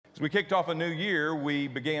we kicked off a new year, we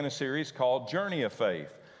began a series called Journey of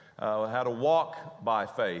Faith, how to walk by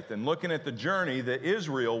faith, and looking at the journey that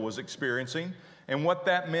Israel was experiencing and what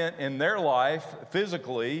that meant in their life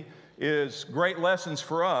physically is great lessons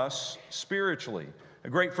for us spiritually. A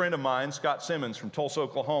great friend of mine, Scott Simmons from Tulsa,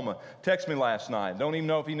 Oklahoma, texted me last night. Don't even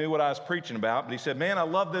know if he knew what I was preaching about, but he said, man, I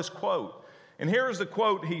love this quote. And here's the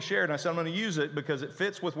quote he shared, and I said, I'm going to use it because it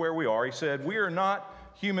fits with where we are. He said, we are not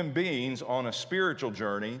human beings on a spiritual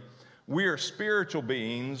journey. We are spiritual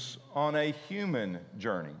beings on a human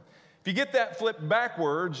journey. If you get that flipped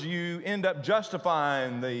backwards, you end up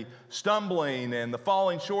justifying the stumbling and the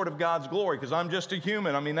falling short of God's glory because I'm just a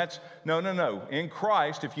human. I mean, no. In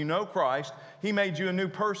Christ, if you know Christ, He made you a new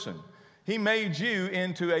person. He made you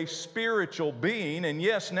into a spiritual being, and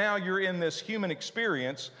yes, now you're in this human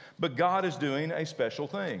experience, but God is doing a special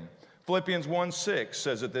thing. Philippians 1:6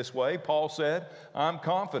 says it this way. Paul said, I'm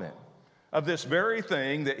confident of this very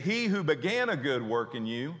thing, that He who began a good work in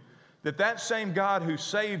you, that same God who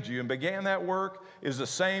saved you and began that work is the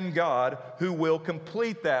same God who will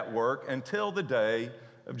complete that work until the day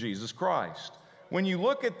of Jesus Christ. When you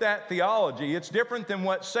look at that theology, it's different than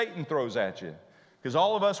what Satan throws at you. Because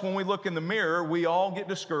all of us, when we look in the mirror, we all get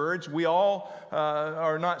discouraged. We all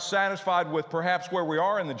are not satisfied with perhaps where we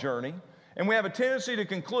are in the journey. And we have a tendency to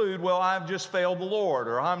conclude, well, I've just failed the Lord,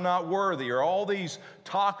 or I'm not worthy, or all these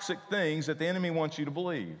toxic things that the enemy wants you to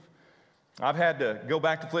believe. I've had to go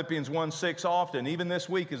back to Philippians 1:6 often, even this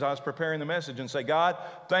week as I was preparing the message, and say, God,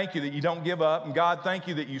 thank you that you don't give up, and God, thank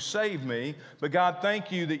you that you saved me, but God, thank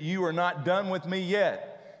you that you are not done with me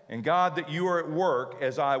yet, and God, that you are at work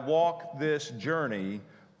as I walk this journey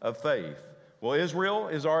of faith. Well, Israel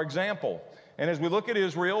is our example, and as we look at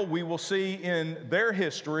Israel, we will see in their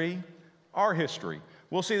history our history.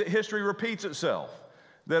 We'll see that history repeats itself,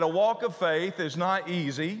 that a walk of faith is not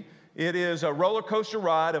easy. It is a roller coaster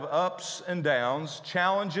ride of ups and downs,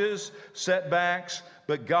 challenges, setbacks,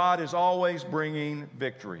 but God is always bringing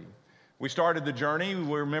victory. We started the journey.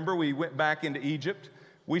 We remember we went back into Egypt.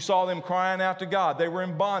 We saw them crying out to God. They were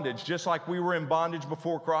in bondage, just like we were in bondage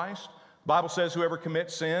before Christ. The Bible says whoever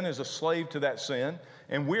commits sin is a slave to that sin,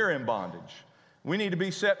 and we're in bondage. We need to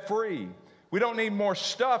be set free. We don't need more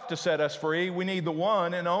stuff to set us free. We need the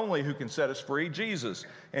one and only who can set us free, Jesus,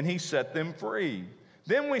 and He set them free.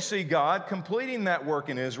 Then we see God completing that work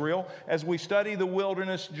in Israel as we study the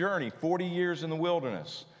wilderness journey, 40 years in the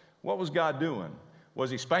wilderness. What was God doing? Was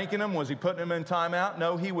He spanking them? Was He putting them in timeout?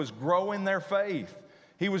 No, He was growing their faith.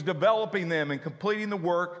 He was developing them and completing the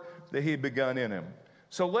work that He had begun in them.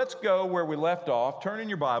 So let's go where we left off. Turn in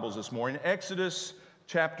your Bibles this morning, Exodus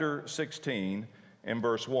chapter 16 and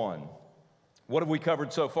verse 1. What have we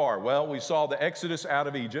covered so far? Well, we saw the Exodus out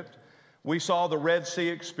of Egypt. We saw the Red Sea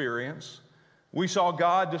experience. We saw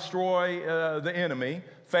God destroy the enemy.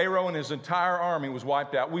 Pharaoh and his entire army was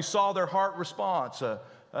wiped out. We saw their heart response,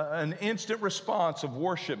 an instant response of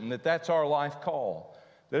worship, and that's our life call.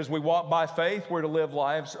 That as we walk by faith, we're to live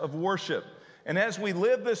lives of worship. And as we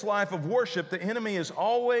live this life of worship, the enemy is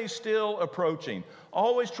always still approaching,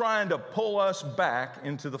 always trying to pull us back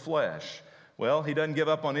into the flesh. Well, he doesn't give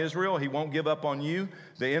up on Israel. He won't give up on you,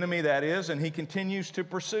 the enemy that is, and he continues to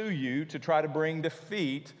pursue you to try to bring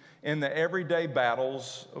defeat in the everyday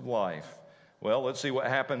battles of life. Well, let's see what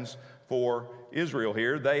happens for Israel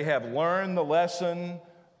here. They have learned the lesson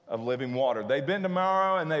of living water. They've been to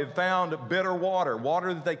Marah and they've found bitter water,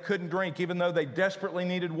 water that they couldn't drink even though they desperately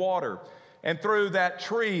needed water. And through that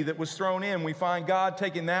tree that was thrown in, we find God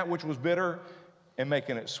taking that which was bitter and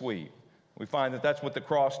making it sweet. We find that that's what the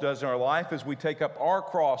cross does in our life as we take up our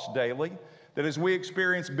cross daily, that as we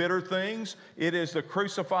experience bitter things, it is the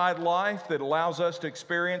crucified life that allows us to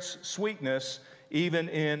experience sweetness even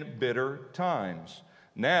in bitter times.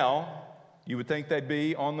 Now, you would think they'd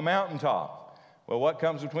be on the mountaintop. Well, what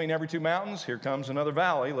comes between every two mountains? Here comes another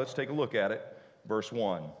valley. Let's take a look at it. Verse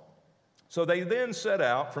 1. So they then set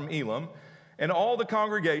out from Elim, and all the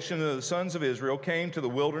congregation of the sons of Israel came to the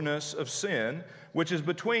wilderness of Sin, which is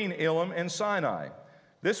between Elim and Sinai.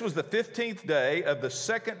 This was the 15th day of the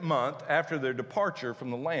second month after their departure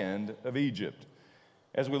from the land of Egypt.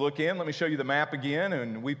 As we look in, let me show you the map again,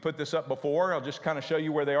 and we've put this up before. I'll just kind of show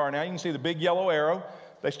you where they are now. You can see the big yellow arrow.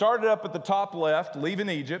 They started up at the top left, leaving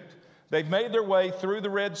Egypt. They've made their way through the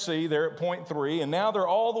Red Sea there at point 3, and now they're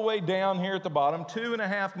all the way down here at the bottom,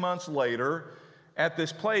 2.5 months later, at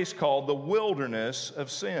this place called the Wilderness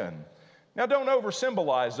of Sin. Now, don't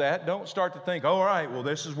over-symbolize that. Don't start to think, all right, well,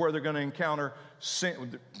 this is where they're going to encounter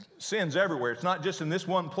sin. Sin's everywhere. It's not just in this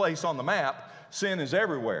one place on the map. Sin is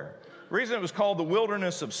everywhere. The reason it was called the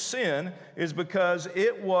Wilderness of Sin is because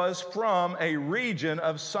it was from a region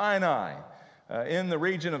of Sinai. in the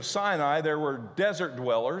region of Sinai, there were desert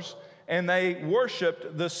dwellers, and they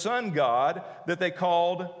worshiped the sun god that they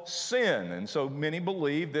called Sin. And so many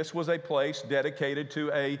believe this was a place dedicated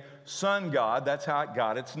to a sun god. That's how it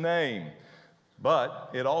got its name. But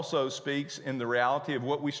it also speaks in the reality of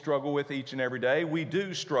what we struggle with each and every day. We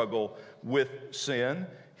do struggle with sin.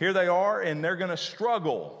 Here they are, and they're going to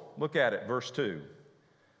struggle. Look at it, verse 2.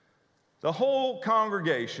 The whole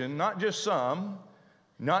congregation, not just some,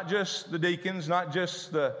 not just the deacons, not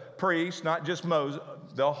just the priests, not just Moses,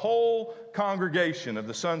 the whole congregation of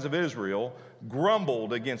the sons of Israel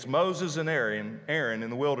grumbled against Moses and Aaron in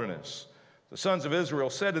the wilderness. The sons of Israel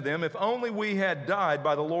said to them, "If only we had died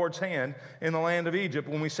by the Lord's hand in the land of Egypt,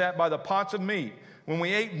 when we sat by the pots of meat, when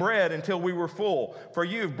we ate bread until we were full. For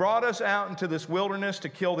you have brought us out into this wilderness to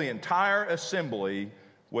kill the entire assembly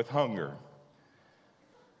with hunger."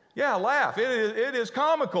 Yeah, laugh. It is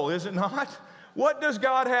comical, is it not? What does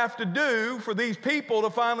God have to do for these people to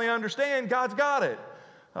finally understand God's got it?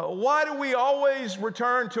 Why do we always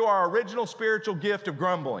return to our original spiritual gift of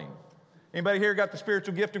grumbling? Anybody here got the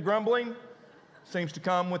spiritual gift of grumbling? Seems to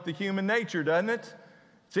come with the human nature, doesn't it?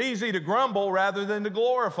 It's easy to grumble rather than to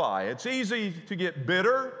glorify. It's easy to get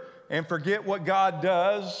bitter and forget what God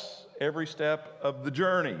does every step of the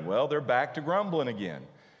journey. Well, they're back to grumbling again.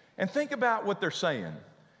 And think about what they're saying.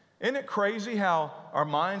 Isn't it crazy how our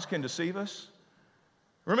minds can deceive us?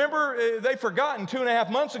 Remember, they've forgotten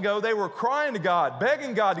 2.5 months ago, they were crying to God,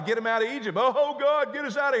 begging God to get them out of Egypt. Oh, God, get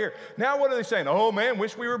us out of here. Now what are they saying? Oh, man,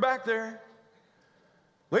 wish we were back there.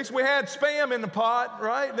 At least we had Spam in the pot,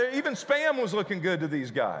 right? Even Spam was looking good to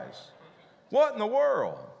these guys. What in the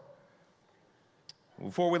world?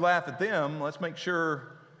 Before we laugh at them, let's make sure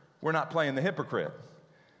we're not playing the hypocrite.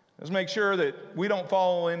 Let's make sure that we don't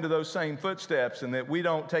fall into those same footsteps and that we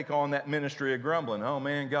don't take on that ministry of grumbling. Oh,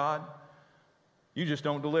 man, God, you just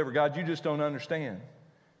don't deliver. God, you just don't understand.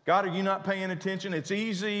 God, are you not paying attention? It's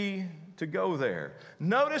easy to go there.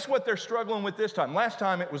 Notice what they're struggling with this time. Last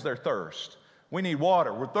time it was their thirst. We need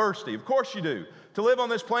water. We're thirsty. Of course you do. To live on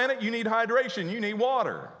this planet, you need hydration. You need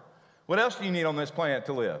water. What else do you need on this planet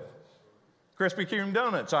to live? Krispy Kreme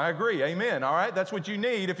donuts. I agree. Amen. All right. That's what you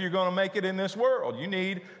need if you're going to make it in this world. You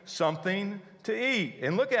need something to eat.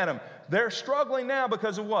 And look at them. They're struggling now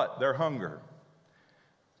because of what? Their hunger.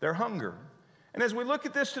 Their hunger. And as we look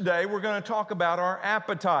at this today, we're going to talk about our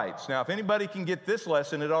appetites. Now, if anybody can get this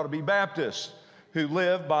lesson, it ought to be Baptists who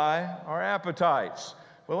live by our appetites.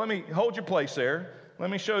 Well, let me hold your place there. Let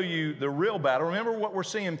me show you the real battle. Remember, what we're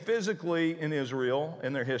seeing physically in Israel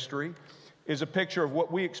in their history is a picture of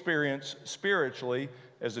what we experience spiritually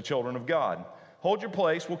as the children of God. Hold your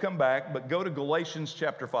place. We'll come back, but go to Galatians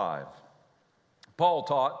chapter 5. Paul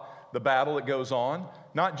taught the battle that goes on,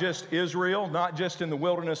 not just Israel, not just in the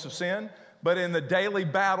wilderness of sin, but in the daily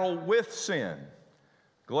battle with sin.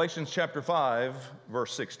 Galatians chapter 5,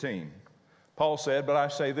 verse 16. Paul said, "But I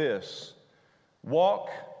say this, walk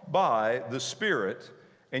by the Spirit,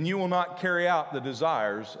 and you will not carry out the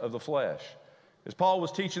desires of the flesh." As Paul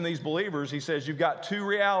was teaching these believers, he says you've got two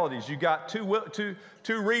realities. You've got two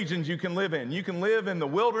regions you can live in. You can live in the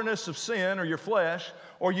wilderness of sin or your flesh,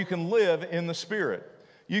 or you can live in the Spirit.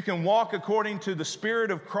 You can walk according to the Spirit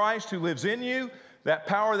of Christ who lives in you. That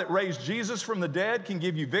power that raised Jesus from the dead can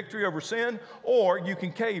give you victory over sin, or you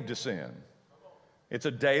can cave to sin. It's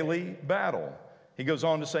a daily battle. He goes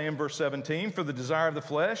on to say in verse 17, "For the desire of the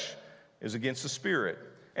flesh is against the Spirit,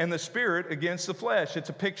 and the Spirit against the flesh." It's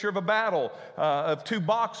a picture of a battle of two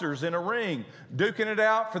boxers in a ring, duking it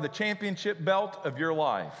out for the championship belt of your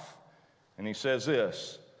life. And he says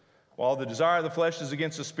this, "While the desire of the flesh is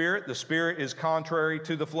against the Spirit is contrary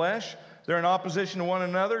to the flesh. They're in opposition to one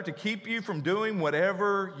another to keep you from doing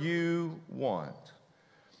whatever you want."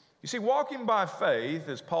 You see, walking by faith,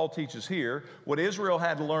 as Paul teaches here, what Israel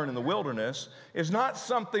had to learn in the wilderness, is not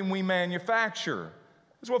something we manufacture.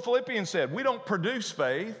 That's what Philippians said. We don't produce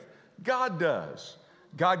faith, God does.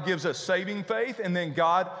 God gives us saving faith, and then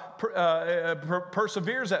God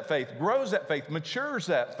perseveres that faith, grows that faith, matures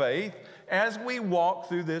that faith as we walk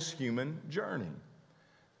through this human journey.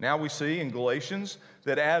 Now we see in Galatians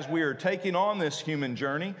that as we are taking on this human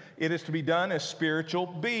journey, it is to be done as spiritual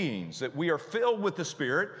beings, that we are filled with the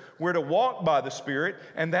Spirit, we're to walk by the Spirit,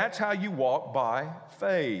 and that's how you walk by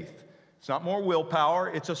faith. It's not more willpower,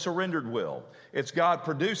 it's a surrendered will. It's God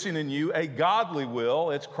producing in you a godly will,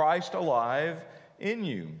 it's Christ alive in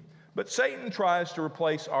you. But Satan tries to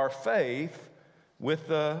replace our faith with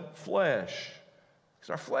the flesh, because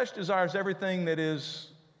our flesh desires everything that is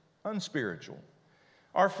unspiritual.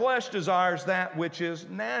 Our flesh desires that which is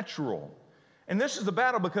natural. And this is the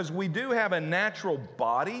battle because we do have a natural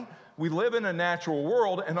body. we live in a natural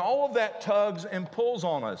world, and all of that tugs and pulls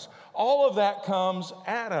on us. All of that comes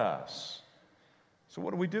at us. So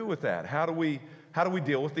what do we do with that? How do we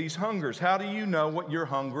deal with these hungers? How do you know what you're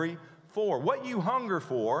hungry for? What you hunger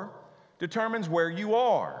for determines where you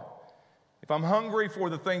are. If I'm hungry for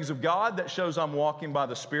the things of God, that shows I'm walking by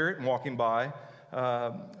the Spirit and walking by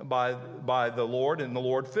the Lord and the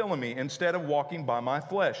Lord filling me instead of walking by my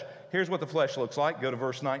flesh. Here's what the flesh looks like. Go to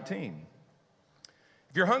verse 19.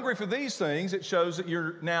 If you're hungry for these things, it shows that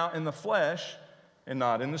you're now in the flesh and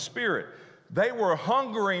not in the Spirit. They were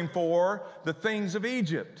hungering for the things of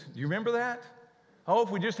Egypt. Do you remember that? Oh, if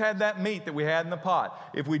we just had that meat that we had in the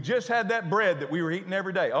pot. If we just had that bread that we were eating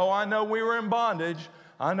every day. Oh, I know we were in bondage.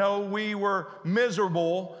 I know we were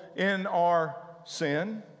miserable in our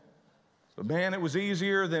sin. But man, it was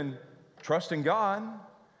easier than trusting God.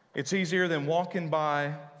 It's easier than walking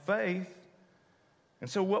by faith. And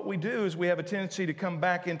so what we do is we have a tendency to come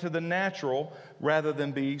back into the natural rather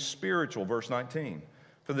than be spiritual. Verse 19.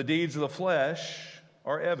 For the deeds of the flesh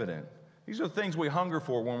are evident. These are the things we hunger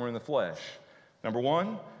for when we're in the flesh. Number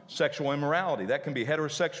one, sexual immorality. That can be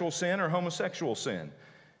heterosexual sin or homosexual sin.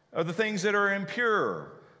 Or the things that are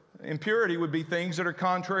impure. Impurity would be things that are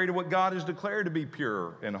contrary to what God has declared to be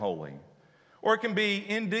pure and holy. Or it can be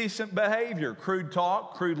indecent behavior, crude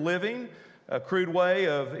talk, crude living, a crude way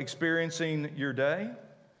of experiencing your day.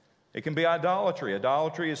 It can be idolatry.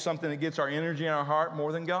 Idolatry is something that gets our energy in our heart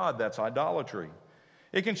more than God. That's idolatry.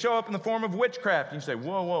 It can show up in the form of witchcraft. You say,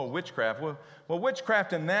 whoa, witchcraft. Well,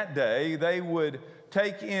 witchcraft in that day, they would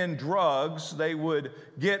take in drugs, they would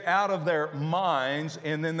get out of their minds,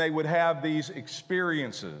 and then they would have these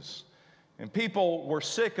experiences. And people were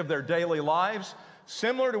sick of their daily lives,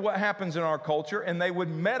 similar to what happens in our culture, and they would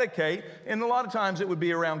medicate, and a lot of times it would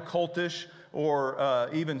be around cultish or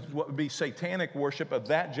even what would be satanic worship of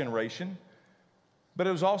that generation. But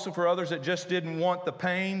it was also for others that just didn't want the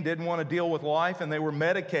pain, didn't want to deal with life, and they were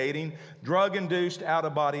medicating drug-induced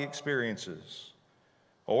out-of-body experiences.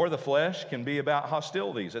 Or the flesh can be about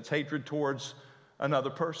hostilities. It's hatred towards another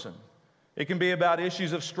person. It can be about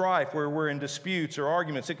issues of strife where we're in disputes or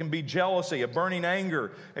arguments. It can be jealousy, a burning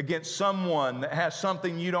anger against someone that has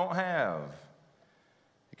something you don't have.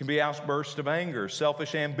 It can be outbursts of anger,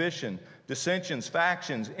 selfish ambition, dissensions,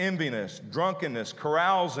 factions, enviness, drunkenness,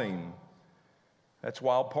 carousing. That's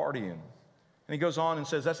wild partying. And he goes on and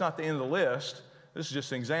says, that's not the end of the list. This is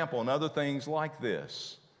just an example, and other things like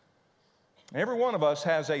this. Every one of us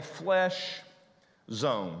has a flesh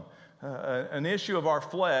zone, an issue of our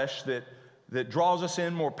flesh that draws us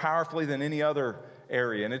in more powerfully than any other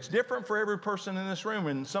area. And it's different for every person in this room.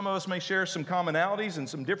 And some of us may share some commonalities and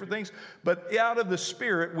some different things, but out of the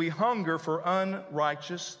Spirit, we hunger for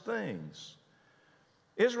unrighteous things.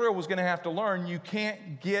 Israel was going to have to learn you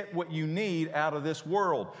can't get what you need out of this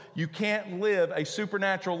world. You can't live a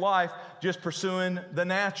supernatural life just pursuing the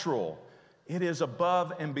natural. It is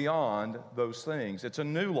above and beyond those things. It's a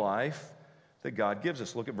new life that God gives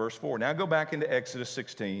us. Look at verse 4. Now go back into Exodus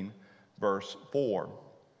 16, verse 4.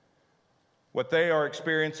 What they are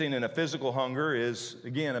experiencing in a physical hunger is,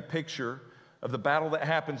 again, a picture of the battle that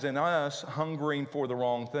happens in us hungering for the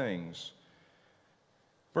wrong things.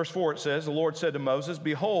 Verse 4, it says, the Lord said to Moses,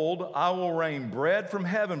 behold, I will rain bread from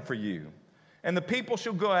heaven for you, and the people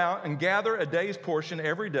shall go out and gather a day's portion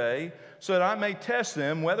every day, so that I may test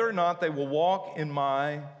them whether or not they will walk in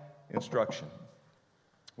my instruction.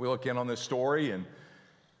 We look in on this story, and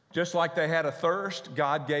just like they had a thirst,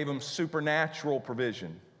 God gave them supernatural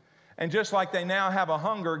provision. And just like they now have a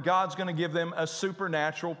hunger, God's going to give them a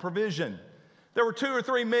supernatural provision. There were 2 or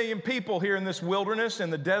 3 million people here in this wilderness, in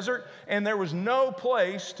the desert, and there was no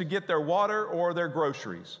place to get their water or their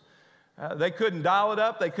groceries. They couldn't dial it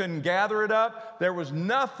up. They couldn't gather it up. There was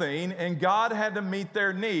nothing, and God had to meet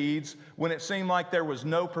their needs when it seemed like there was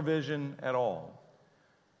no provision at all.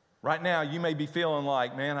 Right now, you may be feeling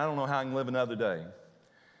like, man, I don't know how I can live another day.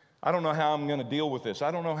 I don't know how I'm going to deal with this.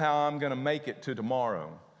 I don't know how I'm going to make it to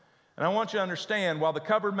tomorrow. And I want you to understand, while the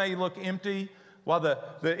cupboard may look empty, while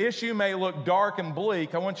the issue may look dark and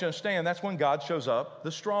bleak, I want you to understand that's when God shows up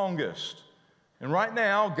the strongest. And right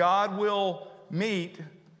now, God will meet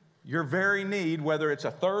your very need, whether it's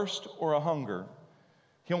a thirst or a hunger.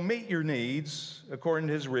 He'll meet your needs according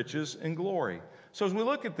to His riches and glory. So as we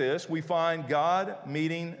look at this, we find God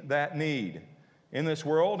meeting that need. In this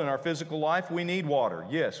world, in our physical life, we need water.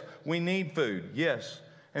 Yes. We need food. Yes.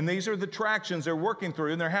 And these are the tractions they're working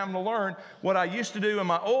through, and they're having to learn what I used to do in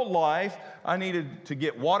my old life. I needed to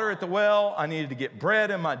get water at the well. I needed to get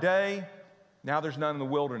bread in my day. Now there's none in the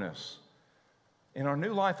wilderness. In our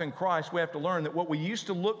new life in Christ, we have to learn that what we used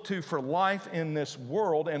to look to for life in this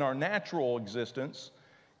world, in our natural existence,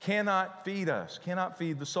 cannot feed us, cannot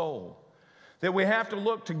feed the soul. That we have to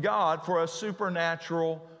look to God for a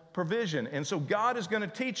supernatural provision. And so God is going to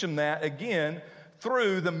teach them that again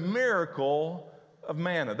through the miracle of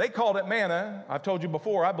manna. They called it manna. I've told you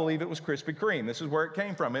before, I believe it was Krispy Kreme. This is where it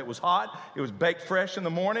came from. It was hot. It was baked fresh in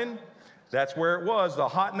the morning. That's where it was. The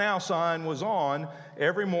hot now sign was on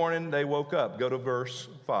every morning they woke up. Go to verse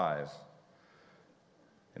 5.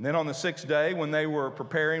 And then on the 6th day, when they were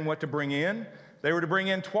preparing what to bring in, they were to bring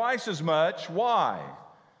in twice as much. Why?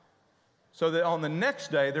 So that on the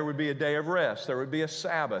next day, there would be a day of rest. There would be a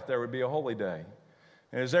Sabbath. There would be a holy day.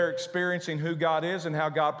 And as they're experiencing who God is and how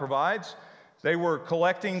God provides, they were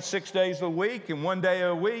collecting 6 days a week, and 1 day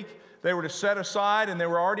a week they were to set aside, and they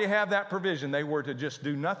were already have that provision. They were to just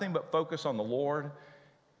do nothing but focus on the Lord,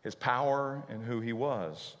 His power, and who He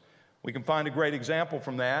was. We can find a great example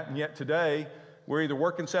from that, and yet today we're either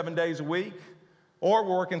working 7 days a week or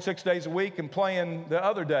we're working 6 days a week and playing the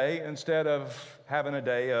other day instead of having a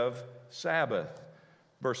day of Sabbath.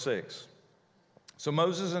 Verse 6. So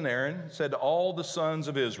Moses and Aaron said to all the sons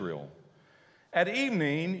of Israel, at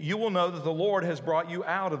evening you will know that the Lord has brought you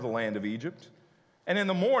out of the land of Egypt, and in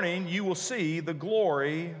the morning you will see the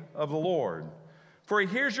glory of the Lord. For He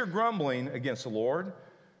hears your grumbling against the Lord.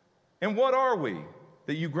 And what are we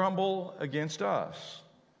that you grumble against us?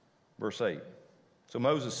 Verse 8. So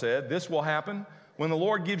Moses said, this will happen when the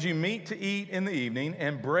Lord gives you meat to eat in the evening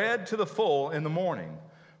and bread to the full in the morning.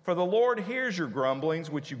 For the Lord hears your grumblings,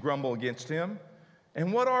 which you grumble against Him.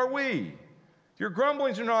 And what are we? Your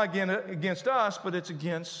grumblings are not against us, but it's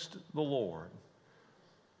against the Lord.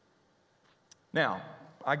 Now,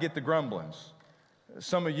 I get the grumblings.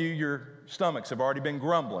 Some of you, your stomachs have already been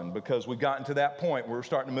grumbling because we've gotten to that point where we're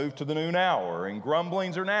starting to move to the noon hour, and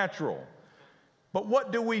grumblings are natural. But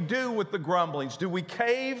what do we do with the grumblings? Do we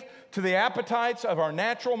cave to the appetites of our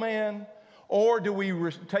natural man, or do we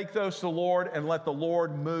take those to the Lord and let the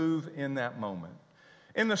Lord move in that moment?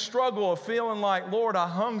 In the struggle of feeling like, Lord, I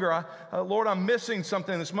hunger, Lord, I'm missing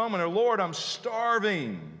something in this moment, or Lord, I'm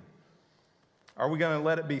starving. Are we going to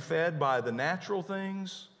let it be fed by the natural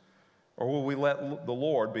things, or will we let the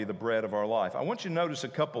Lord be the bread of our life? I want you to notice a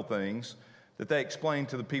couple things that they explained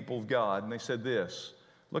to the people of God, and they said this.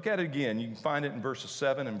 Look at it again. You can find it in verses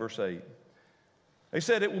 7 and verse 8. They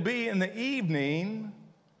said it will be in the evening,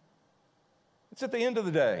 it's at the end of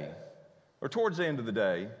the day, or towards the end of the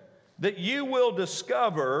day, that you will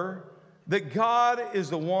discover that God is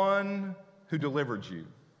the one who delivered you.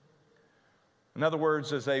 In other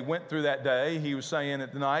words, as they went through that day, He was saying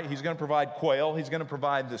at the night, He's going to provide quail, He's going to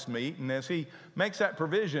provide this meat, and as He makes that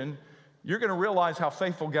provision, you're going to realize how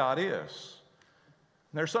faithful God is.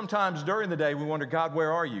 There's sometimes during the day we wonder, God,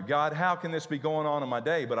 where are you? God, how can this be going on in my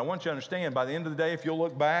day? But I want you to understand, by the end of the day, if you'll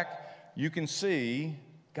look back, you can see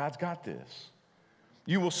God's got this.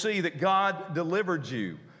 You will see that God delivered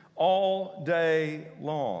you all day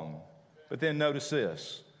long. But then notice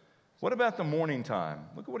this. What about the morning time?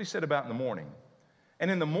 Look at what He said about in the morning.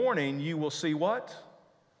 And in the morning you will see what?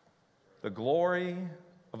 The glory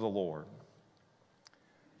of the Lord.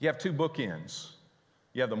 You have two bookends.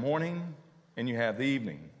 You have the morning and you have the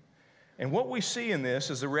evening. And what we see in this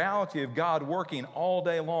is the reality of God working all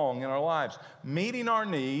day long in our lives, meeting our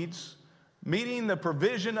needs, meeting the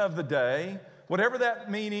provision of the day, whatever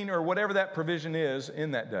that meaning or whatever that provision is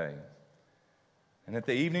in that day. And at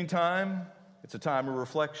the evening time, it's a time of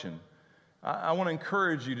reflection. I want to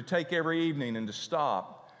encourage you to take every evening and to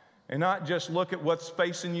stop and not just look at what's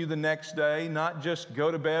facing you the next day, not just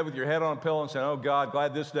go to bed with your head on a pillow and say, oh God,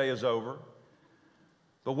 glad this day is over.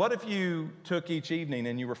 But what if you took each evening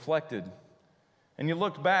and you reflected and you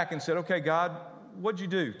looked back and said, okay, God, what'd you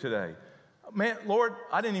do today? Man, Lord,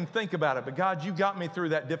 I didn't even think about it, but God, you got me through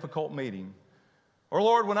that difficult meeting. Or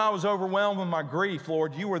Lord, when I was overwhelmed with my grief,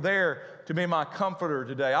 Lord, you were there to be my comforter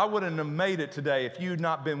today. I wouldn't have made it today if you'd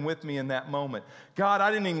not been with me in that moment. God, I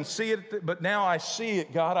didn't even see it, but now I see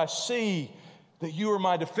it, God. I see that you are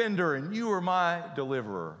my defender and you are my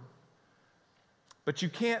deliverer. But you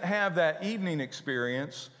can't have that evening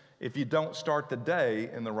experience if you don't start the day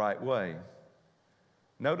in the right way.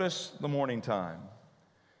 Notice the morning time.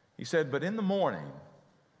 He said, but in the morning,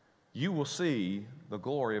 you will see the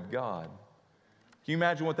glory of God. Can you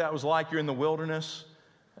imagine what that was like? You're in the wilderness.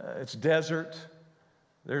 It's desert.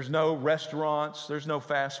 There's no restaurants. There's no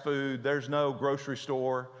fast food. There's no grocery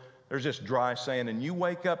store. There's just dry sand. And you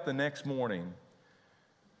wake up the next morning,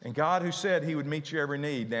 and God, who said He would meet your every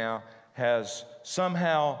need, now has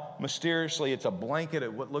somehow mysteriously, it's a blanket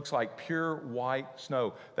of what looks like pure white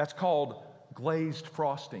snow. That's called glazed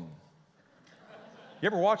frosting. You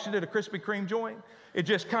ever watched it at a Krispy Kreme joint? It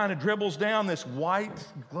just kind of dribbles down this white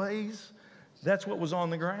glaze. That's what was on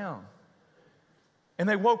the ground. And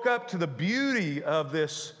they woke up to the beauty of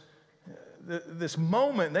this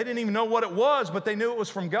moment. They didn't even know what it was, but they knew it was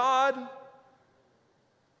from God.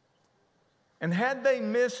 And had they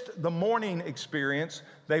missed the morning experience,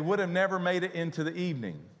 they would have never made it into the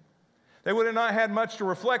evening. They would have not had much to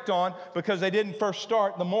reflect on because they didn't first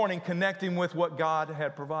start the morning connecting with what God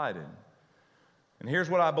had provided. And here's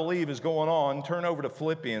what I believe is going on. Turn over to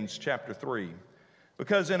Philippians chapter 3.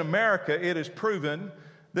 Because in America, it is proven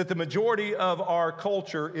that the majority of our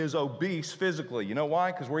culture is obese physically. You know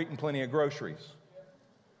why? Because we're eating plenty of groceries.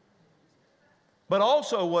 But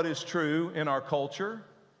also what is true in our culture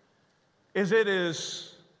is it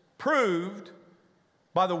is proved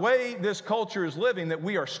by the way this culture is living that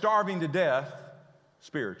we are starving to death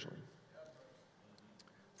spiritually.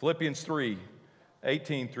 Philippians 3,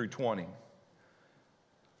 18 through 20.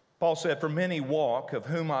 Paul said, "For many walk, of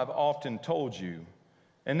whom I've often told you,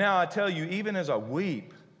 and now I tell you, even as I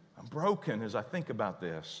weep, I'm broken as I think about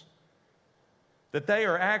this, that they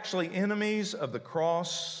are actually enemies of the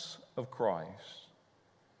cross of Christ."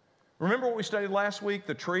 Remember what we studied last week,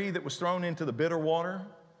 the tree that was thrown into the bitter water?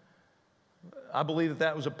 I believe that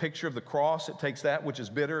that was a picture of the cross. It takes that which is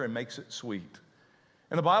bitter and makes it sweet.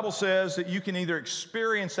 And the Bible says that you can either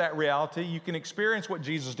experience that reality, you can experience what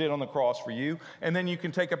Jesus did on the cross for you, and then you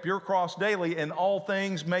can take up your cross daily, and all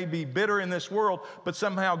things may be bitter in this world, but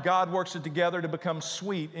somehow God works it together to become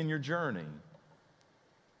sweet in your journey.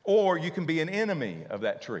 Or you can be an enemy of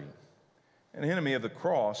that tree, an enemy of the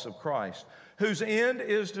cross of Christ, whose end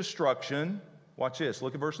is destruction. Watch this,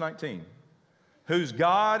 look at verse 19. Whose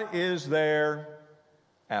God is their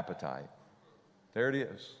appetite. There it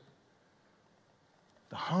is.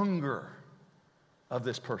 The hunger of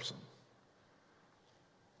this person.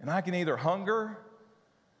 And I can either hunger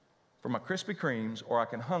for my Krispy Kremes or I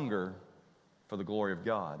can hunger for the glory of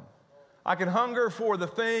God. I can hunger for the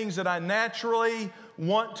things that I naturally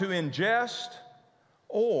want to ingest,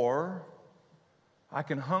 or I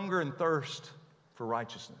can hunger and thirst for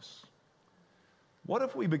righteousness. What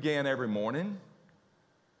if we began every morning,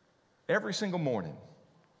 every single morning,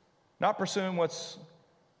 not pursuing what's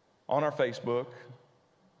on our Facebook,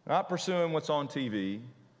 not pursuing what's on TV,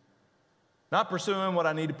 not pursuing what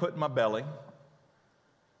I need to put in my belly,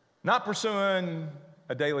 not pursuing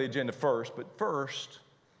a daily agenda first, but first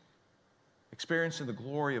experiencing the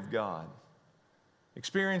glory of God,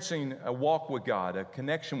 experiencing a walk with God, a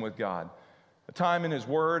connection with God, a time in His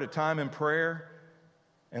Word, a time in prayer,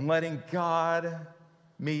 and letting God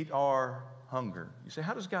meet our hunger. You say,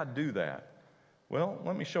 how does God do that? Well,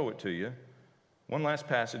 let me show it to you. One last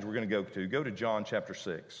passage we're going to go to. Go to John chapter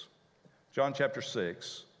 6. John chapter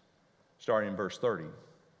 6, starting in verse 30.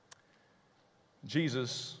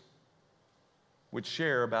 Jesus would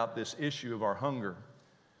share about this issue of our hunger.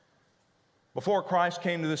 Before Christ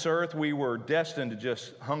came to this earth, we were destined to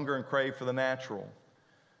just hunger and crave for the natural.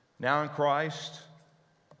 Now in Christ,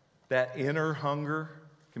 that inner hunger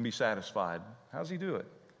can be satisfied. How does He do it?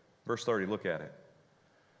 Verse 30, look at it.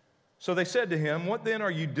 So they said to Him, "What then are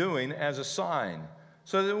you doing as a sign,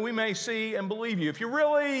 so that we may see and believe you?" If you're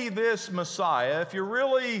really this Messiah, if you're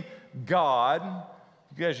really God,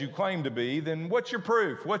 as you claim to be, then what's your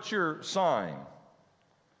proof? What's your sign?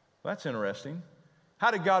 Well, that's interesting. How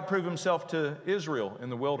did God prove Himself to Israel in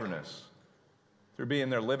the wilderness? Through being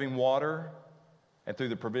their living water and through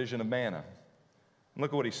the provision of manna.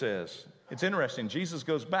 Look at what He says. It's interesting. Jesus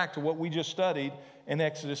goes back to what we just studied in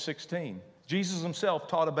Exodus 16. Jesus Himself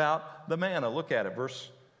taught about the manna. Look at it, verse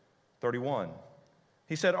 31.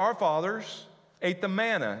 He said, "Our fathers ate the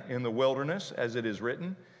manna in the wilderness, as it is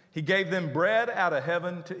written. He gave them bread out of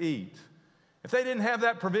heaven to eat." If they didn't have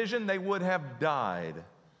that provision, they would have died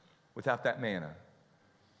without that manna.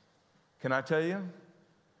 Can I tell you?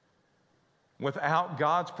 Without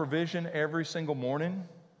God's provision every single morning,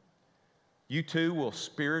 you too will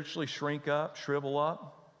spiritually shrink up, shrivel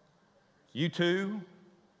up. You too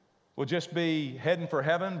will just be heading for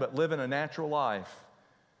heaven, but living a natural life.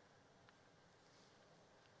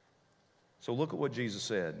 So look at what Jesus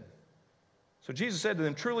said. So Jesus said to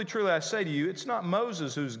them, "Truly, truly, I say to you, it's not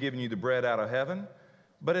Moses who's given you the bread out of heaven,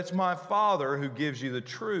 but it's my Father who gives you the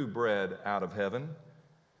true bread out of heaven.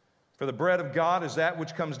 For the bread of God is that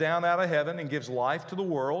which comes down out of heaven and gives life to the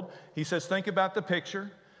world." He says, think about the picture.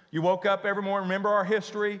 You woke up every morning, remember our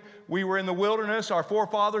history. We were in the wilderness, our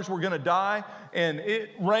forefathers were going to die, and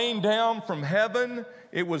it rained down from heaven.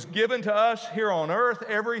 It was given to us here on earth,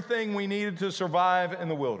 everything we needed to survive in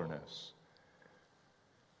the wilderness.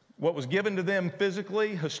 What was given to them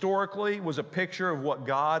physically, historically, was a picture of what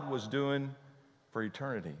God was doing for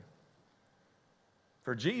eternity.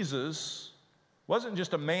 For Jesus, Wasn't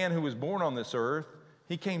just a man who was born on this earth.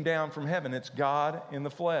 He came down from heaven. It's God in the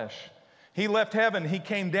flesh. He left heaven. He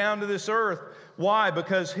came down to this earth. Why?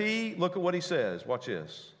 Because look at what he says. Watch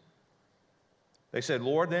this. They said,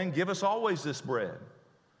 Lord, then give us always this bread.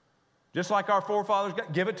 Just like our forefathers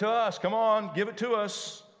got, give it to us. Come on, give it to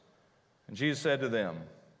us. And Jesus said to them,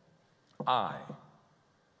 I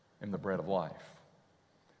am the bread of life.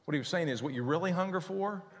 What he was saying is what you really hunger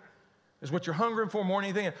for is what you're hungering for more than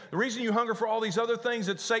anything. The reason you hunger for all these other things,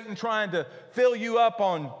 it's Satan trying to fill you up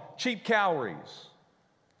on cheap calories,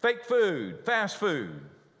 fake food, fast food.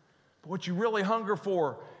 But what you really hunger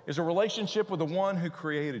for is a relationship with the one who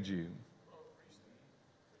created you.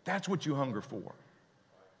 That's what you hunger for.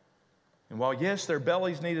 And while, yes, their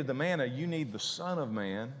bellies needed the manna, you need the Son of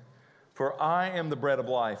Man. For I am the bread of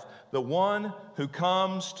life. The one who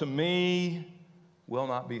comes to me will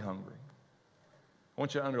not be hungry. I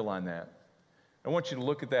want you to underline that. I want you to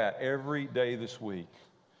look at that every day this week.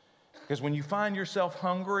 Because when you find yourself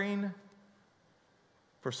hungering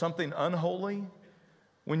for something unholy,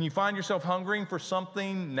 when you find yourself hungering for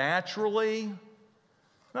something naturally, and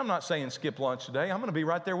I'm not saying skip lunch today. I'm going to be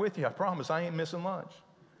right there with you. I promise I ain't missing lunch.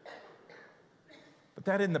 But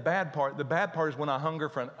that isn't the bad part. The bad part is when I hunger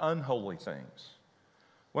for unholy things.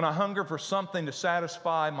 When I hunger for something to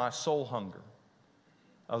satisfy my soul hunger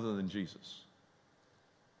other than Jesus.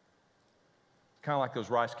 Kind of like those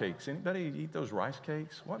rice cakes. Anybody eat those rice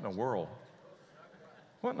cakes? What in the world?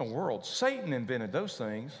 What in the world? Satan invented those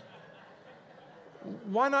things.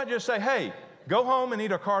 Why not just say, hey, go home and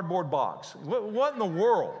eat a cardboard box? What in the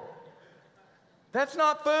world? That's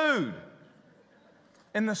not food.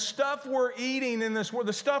 And the stuff we're eating in this world,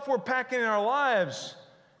 the stuff we're packing in our lives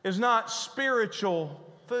is not spiritual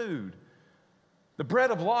food. The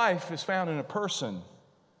bread of life is found in a person,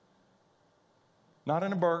 not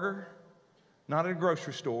in a burger, not at a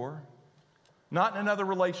grocery store, not in another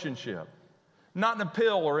relationship, not in a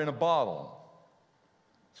pill or in a bottle.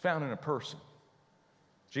 It's found in a person.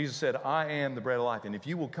 Jesus said, I am the bread of life, and if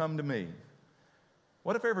you will come to me.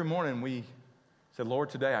 What if every morning we said, Lord,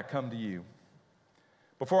 today I come to you.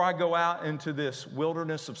 Before I go out into this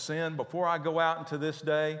wilderness of sin, before I go out into this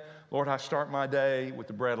day, Lord, I start my day with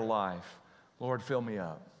the bread of life. Lord, fill me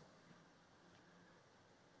up.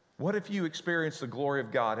 What if you experience the glory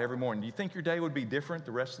of God every morning? Do you think your day would be different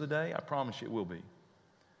the rest of the day? I promise you it will be.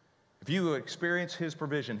 If you experience His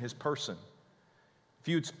provision, His person, if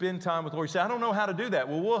you would spend time with the Lord, you say, I don't know how to do that.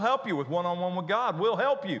 Well, we'll help you with one-on-one with God. We'll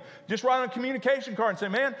help you. Just write on a communication card and say,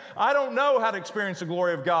 man, I don't know how to experience the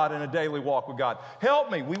glory of God in a daily walk with God. Help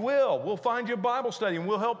me. We will. We'll find you a Bible study and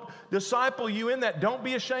we'll help disciple you in that. Don't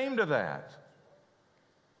be ashamed of that.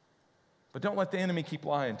 But don't let the enemy keep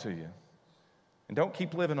lying to you. And don't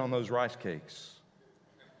keep living on those rice cakes.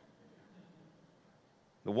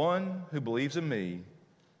 The one who believes in me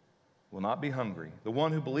will not be hungry. The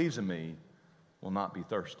one who believes in me will not be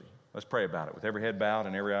thirsty. Let's pray about it with every head bowed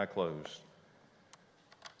and every eye closed.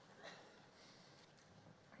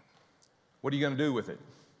 What are you going to do with it?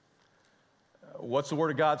 What's the Word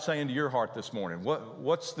of God saying to your heart this morning?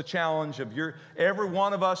 What's the challenge of every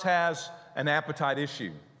one of us has an appetite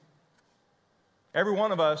issue. Every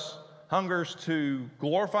one of us hungers to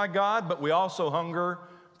glorify God, but we also hunger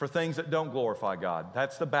for things that don't glorify God.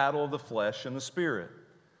 That's the battle of the flesh and the spirit.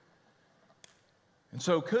 And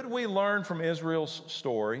so could we learn from Israel's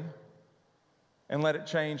story and let it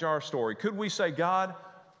change our story? Could we say, God,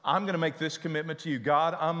 I'm going to make this commitment to you.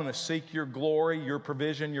 God, I'm going to seek your glory, your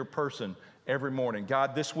provision, your person every morning.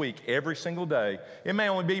 God, this week, every single day. It may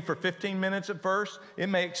only be for 15 minutes at first. It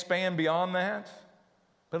may expand beyond that.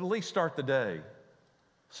 But at least start the day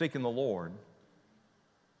seeking the Lord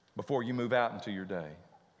before you move out into your day.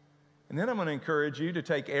 And then I'm going to encourage you to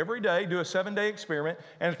take every day, do a 7-day experiment,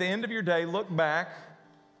 and at the end of your day, look back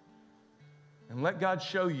and let God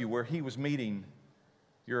show you where He was meeting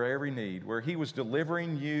your every need, where He was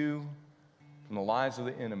delivering you from the lies of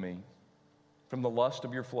the enemy, from the lust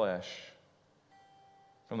of your flesh,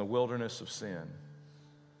 from the wilderness of sin.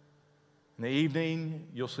 In the evening,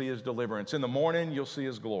 you'll see His deliverance. In the morning, you'll see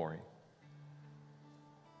His glory.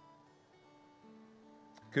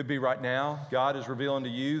 Could be right now, God is revealing to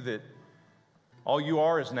you that all you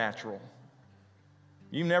are is natural.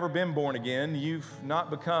 You've never been born again. You've not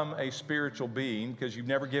become a spiritual being because you've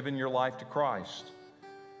never given your life to Christ.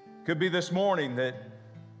 Could be this morning that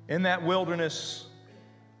in that wilderness,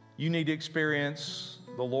 you need to experience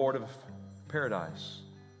the Lord of paradise,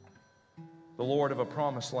 the Lord of a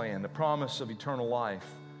promised land, the promise of eternal life.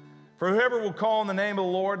 For whoever will call on the name of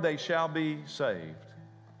the Lord, they shall be saved.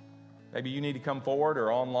 Maybe you need to come forward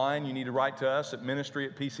or online. You need to write to us at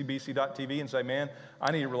ministry@pcbc.tv and say, man,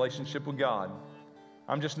 I need a relationship with God.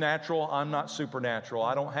 I'm just natural. I'm not supernatural.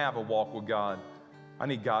 I don't have a walk with God. I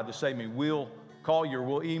need God to save me. We'll call you or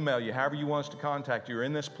we'll email you, however you want us to contact you. Or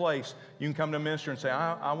in this place, you can come to a minister and say,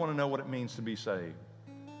 I want to know what it means to be saved.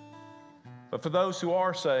 But for those who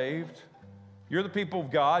are saved, you're the people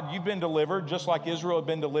of God. You've been delivered, just like Israel had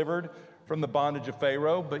been delivered from the bondage of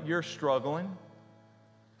Pharaoh, but you're struggling.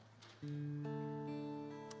 And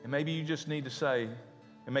maybe you just need to say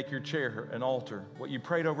and make your chair an altar, what you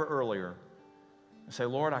prayed over earlier. And say,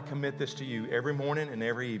 Lord, I commit this to you every morning and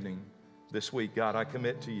every evening this week. God, I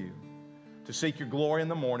commit to you to seek your glory in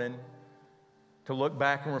the morning, to look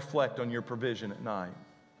back and reflect on your provision at night.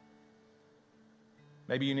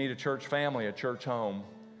 Maybe you need a church family, a church home.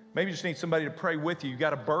 Maybe you just need somebody to pray with you. You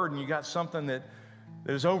got a burden, you got something that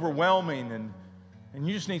is overwhelming, and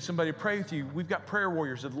you just need somebody to pray with you. We've got prayer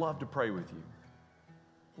warriors that love to pray with you.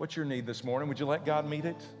 What's your need this morning? Would you let God meet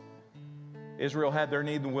it? Israel had their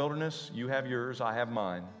need in the wilderness. You have yours. I have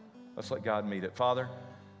mine. Let's let God meet it. Father,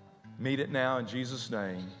 meet it now in Jesus'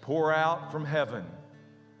 name. Pour out from heaven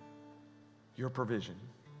your provision.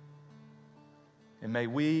 And may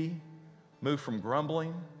we move from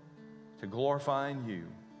grumbling to glorifying you.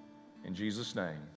 In Jesus' name.